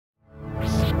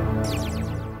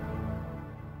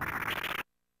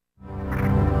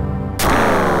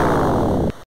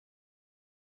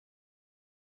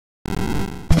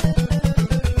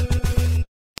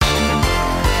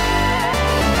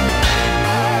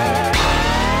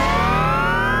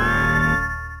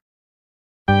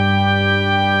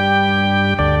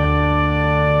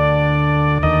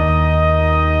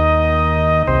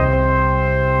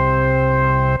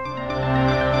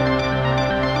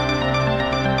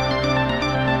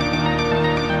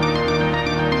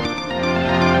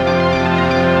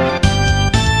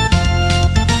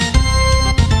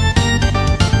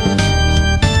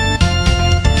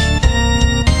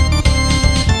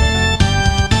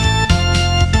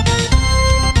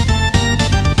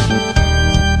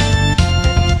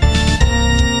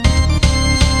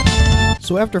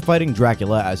after fighting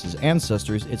Dracula as his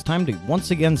ancestors, it's time to once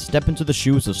again step into the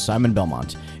shoes of Simon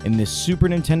Belmont in this Super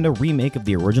Nintendo remake of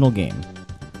the original game.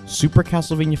 Super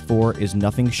Castlevania IV is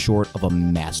nothing short of a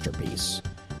masterpiece.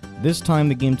 This time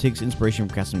the game takes inspiration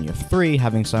from Castlevania III,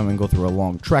 having Simon go through a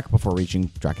long trek before reaching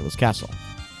Dracula's castle.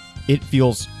 It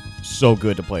feels so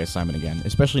good to play as Simon again,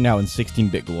 especially now in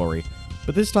 16-bit glory,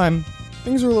 but this time,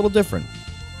 things are a little different.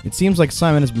 It seems like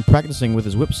Simon has been practicing with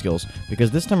his whip skills,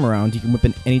 because this time around he can whip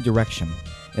in any direction.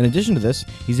 In addition to this,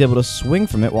 he's able to swing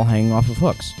from it while hanging off of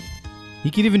hooks.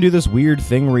 He can even do this weird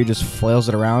thing where he just flails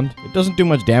it around. It doesn't do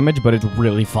much damage, but it's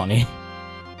really funny.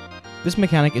 This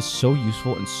mechanic is so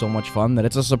useful and so much fun that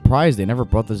it's a surprise they never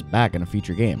brought this back in a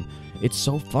future game. It's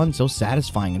so fun, so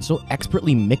satisfying, and so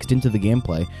expertly mixed into the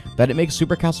gameplay that it makes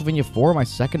Super Castlevania IV my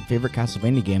second favorite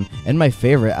Castlevania game and my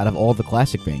favorite out of all the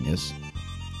Classicvanias.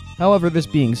 However, this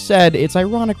being said, it's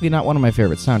ironically not one of my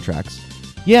favorite soundtracks.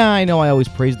 Yeah, I know I always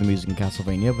praise the music in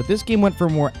Castlevania, but this game went for a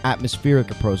more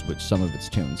atmospheric approach with some of its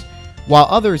tunes, while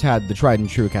others had the tried and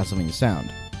true Castlevania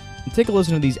sound. And take a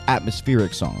listen to these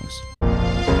atmospheric songs.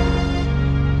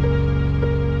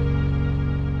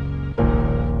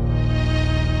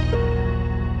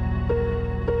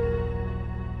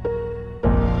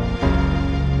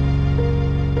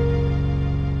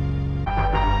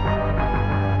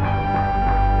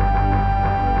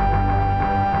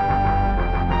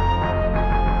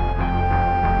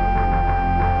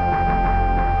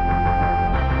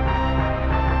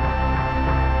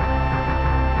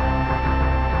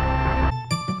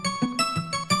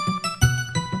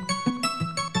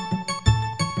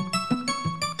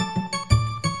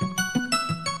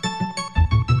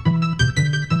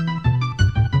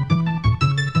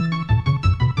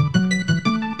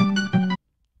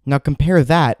 Now compare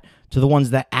that to the ones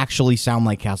that actually sound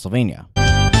like Castlevania.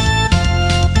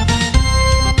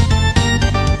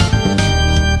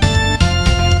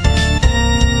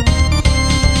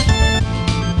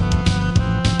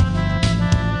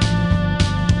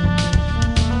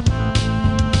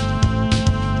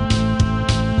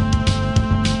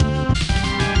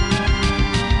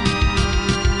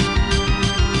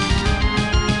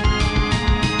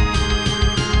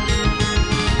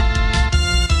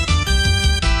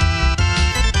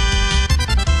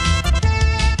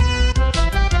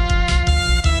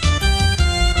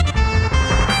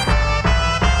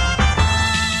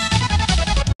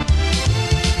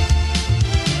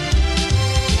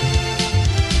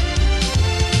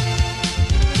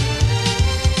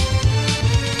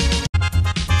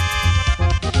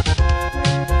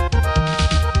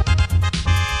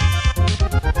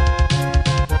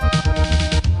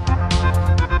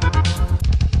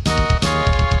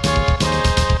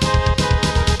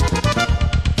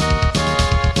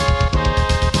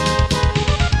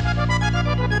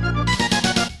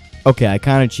 Okay, I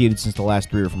kinda cheated since the last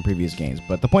three were from previous games,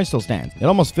 but the point still stands. It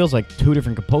almost feels like two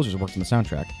different composers worked on the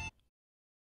soundtrack.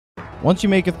 Once you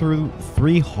make it through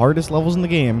three hardest levels in the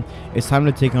game, it's time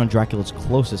to take on Dracula's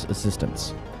closest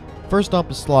assistants. First up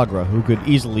is Slagra, who could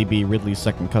easily be Ridley's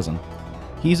second cousin.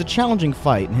 He's a challenging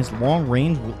fight, and his long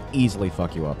range will easily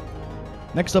fuck you up.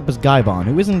 Next up is Gaibon,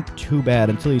 who isn't too bad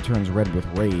until he turns red with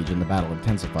rage and the battle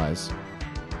intensifies.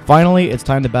 Finally, it's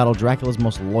time to battle Dracula's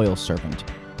most loyal servant,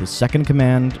 his second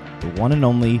command, the one and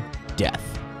only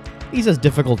Death. He's as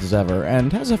difficult as ever,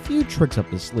 and has a few tricks up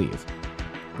his sleeve.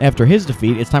 After his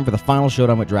defeat, it's time for the final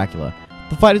showdown with Dracula.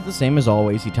 The fight is the same as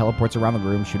always. He teleports around the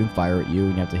room, shooting fire at you,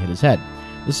 and you have to hit his head.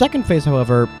 The second phase,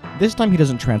 however, this time he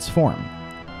doesn't transform.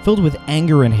 Filled with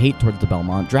anger and hate towards the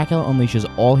Belmont, Dracula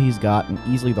unleashes all he's got in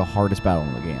easily the hardest battle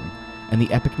in the game. And the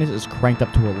epicness is cranked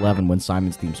up to 11 when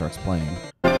Simon's theme starts playing.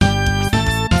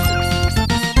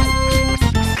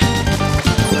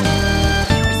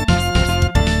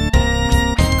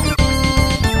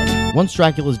 Once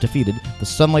Dracula is defeated, the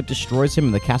sunlight destroys him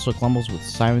and the castle crumbles with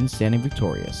Simon standing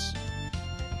victorious.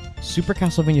 Super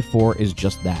Castlevania IV is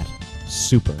just that.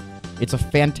 Super. It's a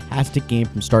fantastic game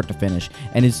from start to finish,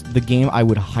 and is the game I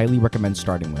would highly recommend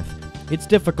starting with. It's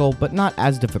difficult, but not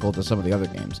as difficult as some of the other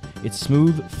games. It's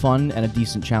smooth, fun, and a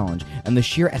decent challenge, and the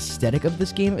sheer aesthetic of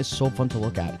this game is so fun to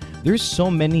look at. There's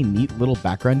so many neat little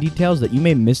background details that you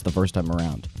may miss the first time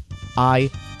around. I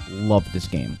love this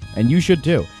game, and you should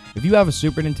too. If you have a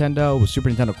Super Nintendo, a Super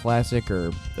Nintendo Classic,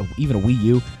 or even a Wii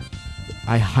U,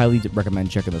 I highly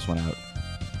recommend checking this one out.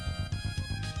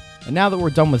 And now that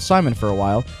we're done with Simon for a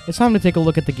while, it's time to take a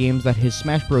look at the games that his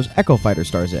Smash Bros. Echo Fighter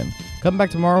stars in. Come back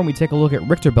tomorrow and we take a look at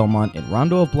Richter Belmont in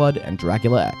Rondo of Blood and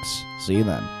Dracula X. See you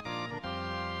then.